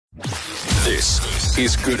This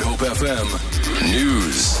is Good Hope FM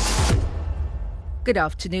News. Good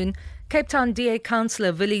afternoon. Cape Town DA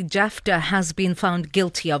councillor Willie Jaftha has been found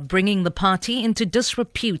guilty of bringing the party into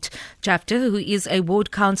disrepute. Jaftha, who is a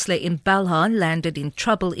ward councillor in Belhar, landed in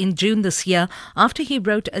trouble in June this year after he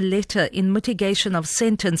wrote a letter in mitigation of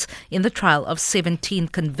sentence in the trial of 17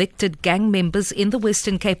 convicted gang members in the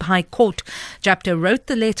Western Cape High Court. Jaftha wrote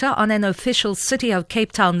the letter on an official City of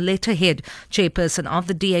Cape Town letterhead. Chairperson of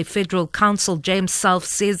the DA Federal Council, James Self,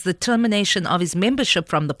 says the termination of his membership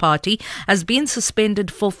from the party has been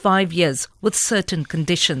suspended for 5 years with certain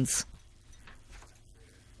conditions.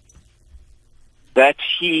 That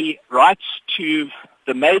he writes to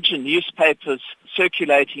the major newspapers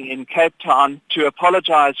circulating in Cape Town to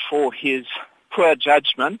apologize for his poor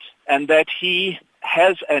judgment, and that he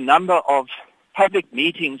has a number of public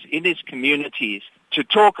meetings in his communities to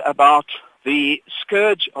talk about the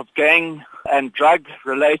scourge of gang and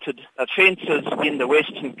drug-related offences in the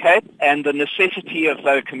Western Cape and the necessity of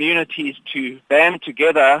those communities to band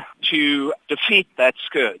together to defeat that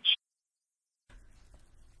scourge.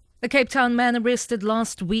 A Cape Town man arrested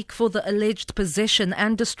last week for the alleged possession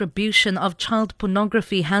and distribution of child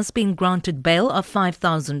pornography has been granted bail of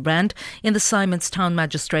 5,000 rand in the Simonstown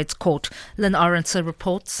Magistrates Court. Lynn Aronson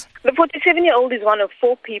reports. The 47-year-old is one of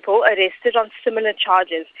 4 people arrested on similar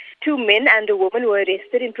charges. 2 men and a woman were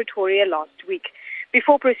arrested in Pretoria last week.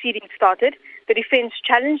 Before proceedings started, the defence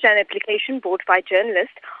challenged an application brought by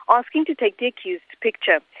journalists asking to take the accused's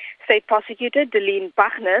picture. State Prosecutor Deline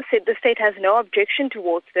Bachner said the state has no objection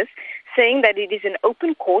towards this, saying that it is an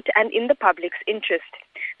open court and in the public's interest.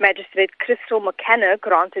 Magistrate Crystal McKenna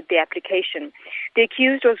granted the application. The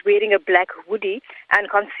accused was wearing a black hoodie and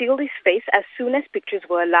concealed his face as soon as pictures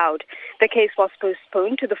were allowed. The case was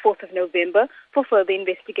postponed to the 4th of November for further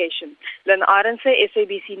investigation. Lynn Aronson,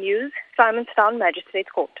 SABC News, Simonstown Magistrates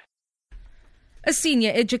Court. A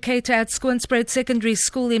senior educator at Squanspread Secondary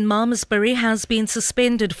School in Malmesbury has been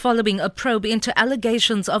suspended following a probe into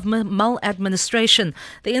allegations of maladministration.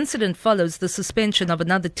 The incident follows the suspension of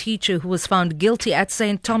another teacher who was found guilty at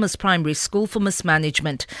St. Thomas Primary School for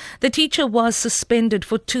mismanagement. The teacher was suspended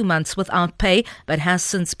for 2 months without pay but has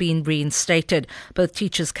since been reinstated. Both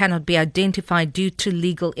teachers cannot be identified due to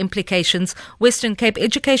legal implications. Western Cape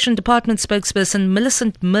Education Department spokesperson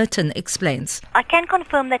Millicent Merton explains. I can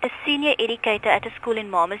confirm that a senior educator at a school in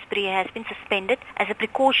Malmesbury has been suspended as a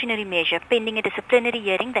precautionary measure pending a disciplinary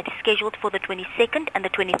hearing that is scheduled for the 22nd and the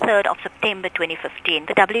 23rd of September 2015.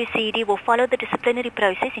 The WCED will follow the disciplinary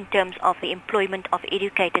process in terms of the Employment of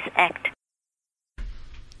Educators Act.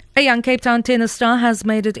 A young Cape Town tennis star has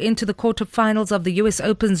made it into the quarterfinals of the US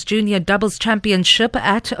Open's Junior Doubles Championship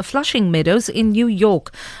at Flushing Meadows in New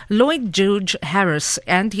York. Lloyd George Harris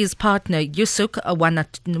and his partner Yusuke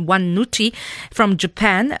Wanuti from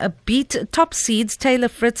Japan beat top seeds Taylor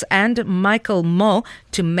Fritz and Michael Moore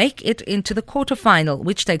to make it into the quarterfinal,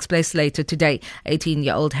 which takes place later today.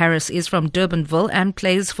 18-year-old Harris is from Durbanville and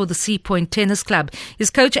plays for the Sea Point Tennis Club. His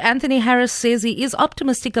coach Anthony Harris says he is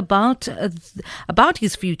optimistic about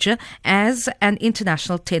his future as an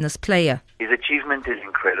international tennis player. His achievement is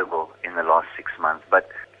incredible in the last 6 months, but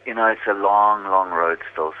it's a long, long road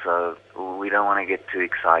still, so we don't want to get too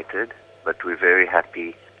excited, but we're very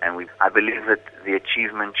happy, and I believe that the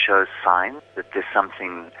achievement shows signs that there's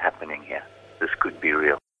something happening here. This could be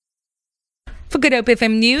real. For Good Hope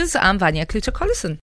FM News, I'm Vanya Kluter-Collison.